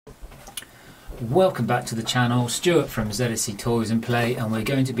Welcome back to the channel, Stuart from ZSC Toys and Play, and we're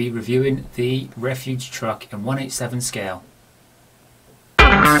going to be reviewing the Refuge truck in 1/87 scale.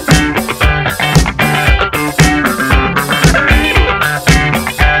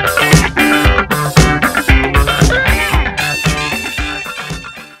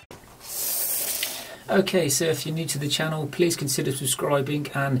 Okay, so if you're new to the channel, please consider subscribing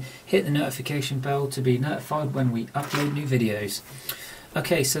and hit the notification bell to be notified when we upload new videos.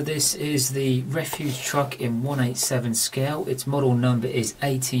 Okay, so this is the Refuge truck in 1/87 scale. Its model number is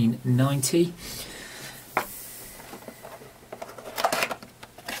 1890.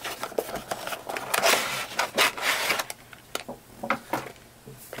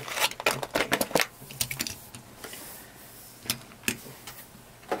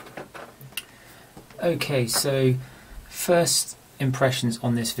 Okay, so first impressions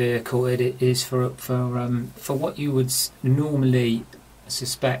on this vehicle, it is for what you would normally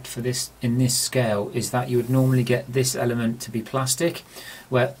suspect for this in this scale is that you would normally get this element to be plastic,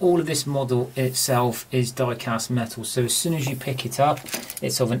 where all of this model itself is die-cast metal. So as soon as you pick it up,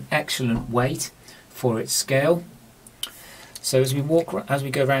 it's of an excellent weight for its scale. So as we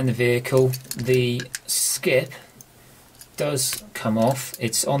go around the vehicle, the skip does come off.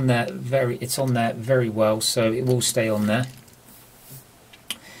 It's on there very well, so it will stay on there.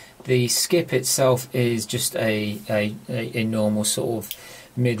 The skip itself is just a normal sort of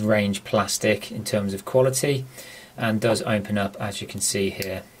mid-range plastic in terms of quality, and does open up as you can see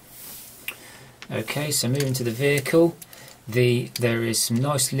here. Okay, so moving to the vehicle, there is some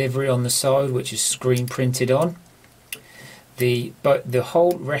nice livery on the side which is screen printed on. The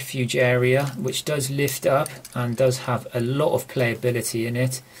whole Refuge area, which does lift up and does have a lot of playability in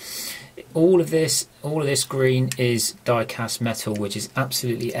it. All of this green is die-cast metal, which is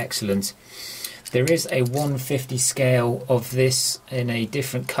absolutely excellent. There is a 1/50 scale of this in a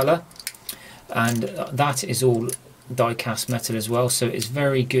different colour, and that is all die-cast metal as well. So it's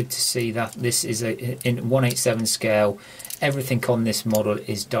very good to see that this is in 1/87 scale. Everything on this model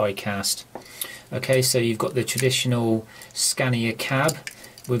is die-cast. Okay, so you've got the traditional Scania cab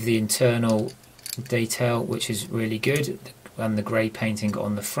with the internal detail, which is really good, and the grey painting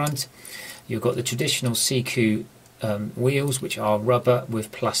on the front. You've got the traditional Siku wheels, which are rubber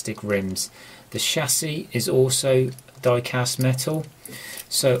with plastic rims. The chassis is also die-cast metal.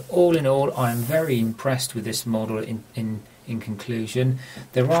 So all in all, I am very impressed with this model. In conclusion,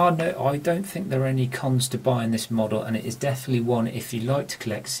 I don't think there are any cons to buying this model, and it is definitely one, if you like to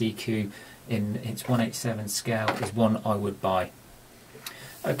collect Siku in its 1/87 scale, is one I would buy.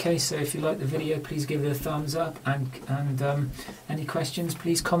 Okay, so if you like the video, please give it a thumbs up, and any questions,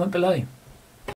 please comment below.